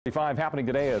Happening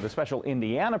today, the special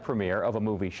Indiana premiere of a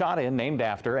movie shot in, named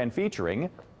after, and featuring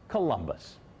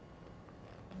Columbus.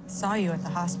 Saw you at the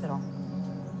hospital.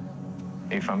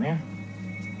 Are you from here?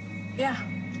 Yeah.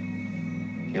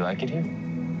 You like it here?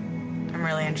 I'm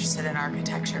really interested in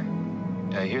architecture.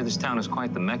 I hear this town is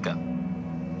quite the mecca.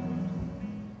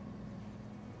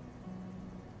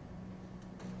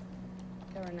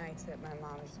 There were nights that my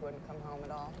mom just wouldn't come home at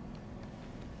all.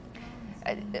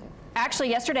 Actually,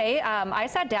 yesterday, I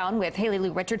sat down with Haley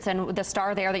Lu Richardson, the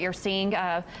star there that you're seeing,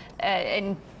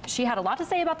 and she had a lot to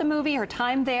say about the movie, her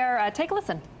time there. Take a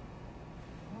listen.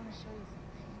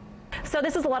 So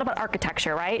this is a lot about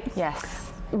architecture, right? Yes.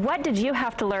 What did you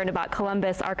have to learn about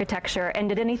Columbus architecture, and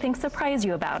did anything surprise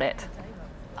you about it?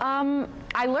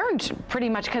 I learned pretty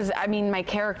much because, I mean, my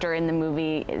character in the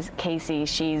movie is Casey.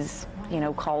 She's, you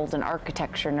know, called an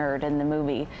architecture nerd in the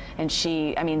movie. And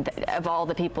she, I mean, of all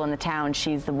the people in the town,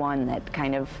 she's the one that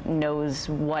kind of knows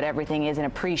what everything is and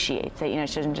appreciates it. You know,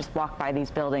 she doesn't just walk by these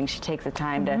buildings. She takes the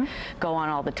time to go on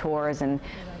all the tours and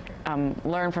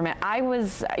learn from it.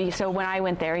 So when I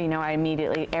went there, you know, I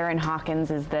immediately, Erin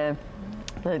Hawkins is the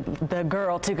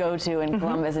girl to go to in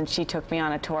Columbus, and she took me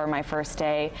on a tour my first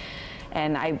day.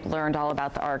 And I learned all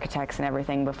about the architects and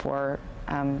everything before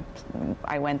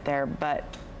I went there. But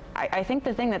I think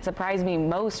the thing that surprised me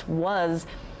most was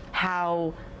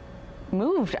how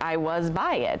moved I was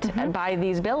by it, and by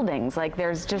these buildings. Like,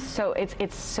 there's just so,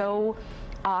 it's so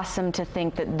awesome to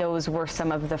think that those were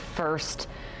some of the first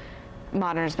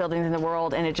modernist buildings in the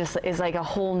world, and it just is like a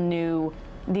whole new,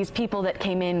 these people that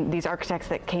came in, these architects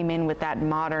that came in with that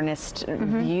modernist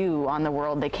view on the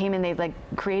world, they came in, they like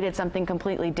created something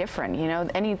completely different. You know,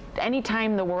 any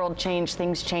time the world changed,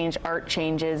 things change, art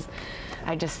changes.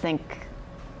 I just think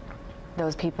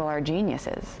those people are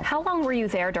geniuses. How long were you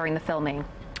there during the filming?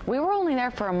 We were only there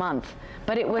for a month,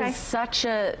 but it was such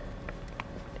a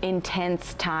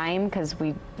intense time because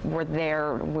we were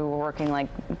there, we were working like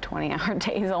 20-hour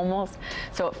days almost,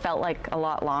 so it felt like a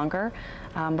lot longer.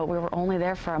 But we were only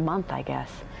there for a month, I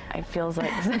guess. It feels like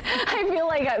I feel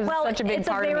like it was such a big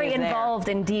part of me. It's a very involved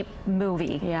and deep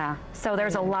movie. Yeah. So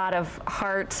there's a lot of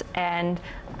heart and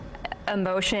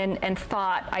emotion and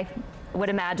thought, I would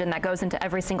imagine, that goes into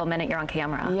every single minute you're on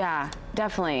camera. Yeah,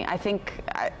 definitely. I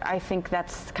think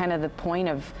that's kind of the point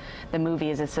of the movie,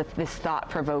 is it's this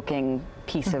thought-provoking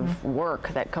piece of work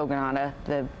that Kogonada,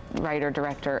 the writer,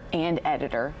 director, and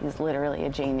editor, is literally a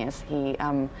genius. He,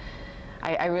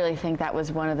 I really think that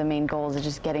was one of the main goals, is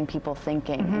just getting people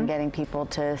thinking and getting people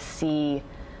to see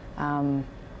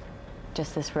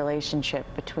just this relationship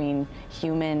between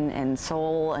human and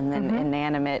soul, and then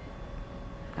inanimate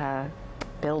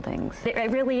buildings. It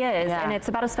really is, and it's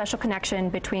about a special connection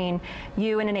between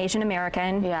you and an Asian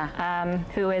American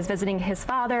who is visiting his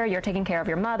father. You're taking care of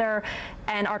your mother,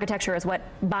 and architecture is what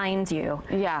binds you.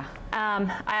 Yeah.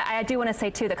 I do want to say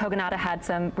too that Kogonada had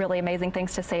some really amazing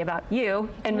things to say about you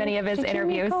in many of his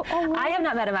interviews. I have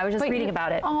not met him. I was just reading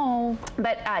about it.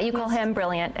 But you call him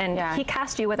brilliant, and he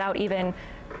cast you without even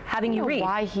having you read.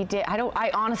 Why he did? I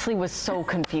honestly was so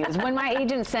confused. When my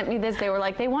agent sent me this, they were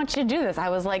like, they want you to do this. I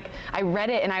was like, I read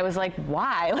it and I was like,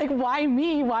 why? Like, why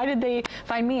me? Why did they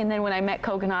find me? And then when I met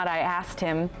Kogonada, I asked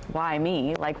him, why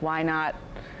me? Like, why not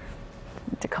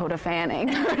Dakota Fanning?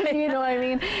 You know what I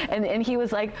mean? And he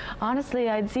was like, honestly,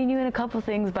 I'd seen you in a couple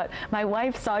things, but my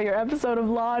wife saw your episode of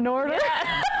Law and Order.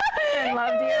 And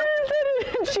loved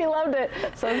you. She loved it.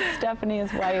 So Stephanie,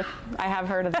 his wife, I have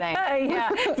her to thank. Yeah,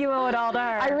 you owe it all to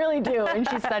her. I really do, and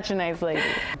she's such a nice lady.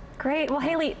 Great. Well,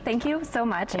 Haley, thank you so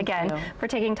much again for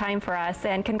taking time for us,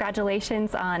 and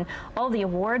congratulations on all the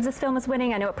awards this film is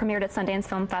winning. I know it premiered at Sundance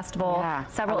Film Festival,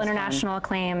 several international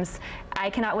acclaims. I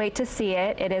cannot wait to see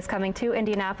it. It is coming to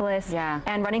Indianapolis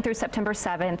and running through September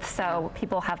 7th, so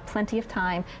people have plenty of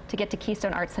time to get to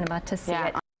Keystone Art Cinema to see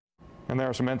it. And there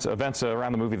are some events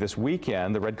around the movie this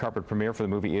weekend. The red carpet premiere for the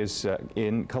movie is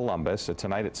in Columbus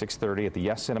tonight at 6:30 at the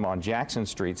Yes Cinema on Jackson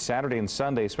Street. Saturday and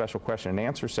Sunday, special question and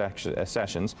answer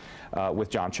sessions with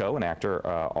John Cho, an actor,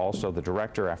 also the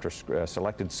director, after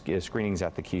selected screenings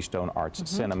at the Keystone Arts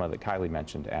Cinema that Kylie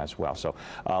mentioned as well. So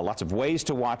lots of ways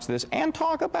to watch this and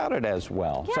talk about it as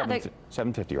well. Yeah,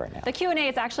 7:50 right now. The Q&A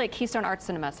is actually at Keystone Arts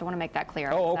Cinema, so I want to make that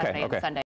clear. Oh, Saturday and Sunday.